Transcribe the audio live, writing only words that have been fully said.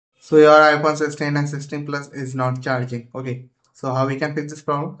So your iPhone 16 and 16 Plus is not charging. Okay. So how we can fix this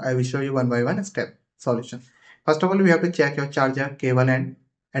problem? I will show you one by one step solution. First of all, we have to check your charger, cable and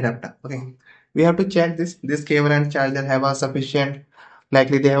adapter. Okay. We have to check this cable and charger have a sufficient,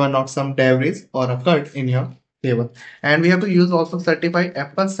 likely they have a not some debris or a cut in your cable. And we have to use also certified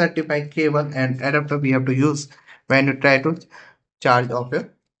Apple certified cable and adapter we have to use when you try to charge of your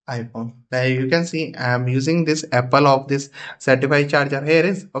iPhone. Like you can see, I'm using this Apple of this certified charger. Here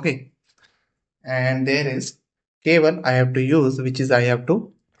is okay, and there is cable I have to use, which is I have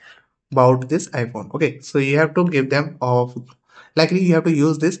to bout this iPhone. Okay, so you have to give them of likely you have to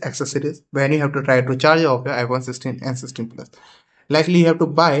use this accessories when you have to try to charge off your iPhone 16 and 16 Plus. Likely you have to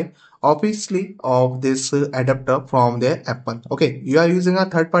buy obviously of this adapter from their Apple. Okay, you are using a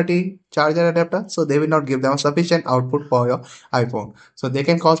third party charger adapter, so they will not give them sufficient output for your iPhone, so they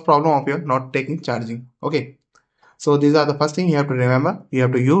can cause problem of your not taking charging. Okay, so these are the first thing you have to remember. You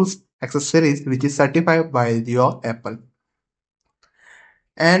have to use accessories which is certified by your Apple.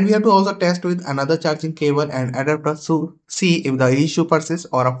 And we have to also test with another charging cable and adapter to see if the issue persists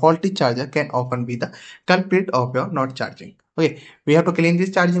or a faulty charger can often be the culprit of your not charging. Okay, we have to clean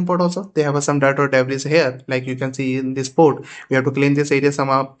this charging port also. They have some dirt or debris here, like you can see in this port. We have to clean this area,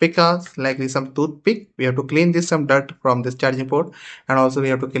 some pickers, likely some toothpick. We have to clean this some dirt from this charging port, and also we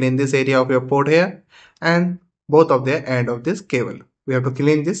have to clean this area of your port here, and both of the end of this cable. We have to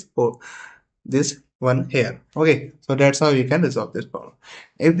clean this port, this one here. Okay, so that's how you can resolve this problem.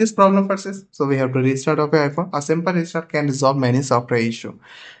 If this problem persists, so we have to restart of your iPhone. A simple restart can resolve many software issue.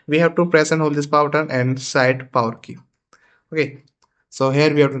 We have to press and hold this power button and side power key. Okay, so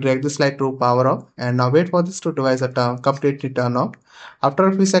here we have to drag this light to power off, and now wait for this to device to completely turn off. After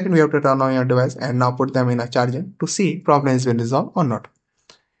a few seconds, we have to turn on your device and now put them in a charger to see problem has been resolved or not.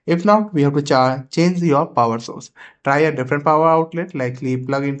 If not, we have to change your power source. Try a different power outlet, likely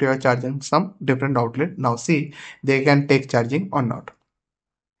plug into your charging some different outlet. Now see they can take charging or not.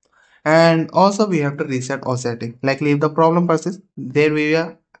 And also we have to reset our setting. Likely if the problem persists, there will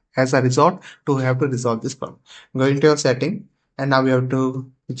be as a result to have to resolve this problem. Go into your setting and now we have to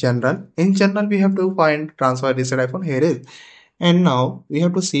general. In general, we have to find transfer reset iPhone. Here is. And now we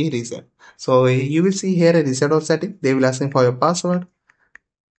have to see reset. So you will see here a reset of setting. They will asking for your password.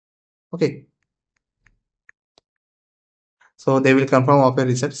 Okay. So they will confirm of a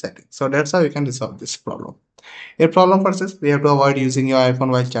reset setting. So that's how you can resolve this problem. If problem persists, we have to avoid using your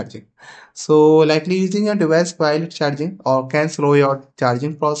iPhone while charging. So likely using your device while charging or can slow your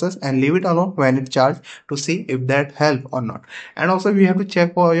charging process and leave it alone when it charged to see if that help or not. And also we have to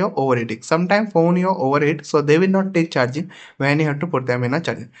check for your overheating. Sometimes phone your overheat, so they will not take charging when you have to put them in a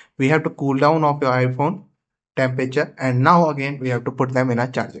charging. We have to cool down of your iPhone temperature, and now again we have to put them in a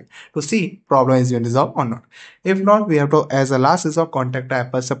charging to see problem is being resolved or not. If not, we have to as a last resort contact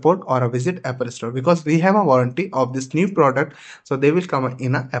Apple support or a visit Apple store, because we have a warranty of this new product, so they will come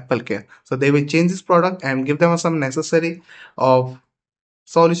in a Apple care, so they will change this product and give them some necessary of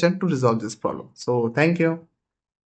solution to resolve this problem. So thank you.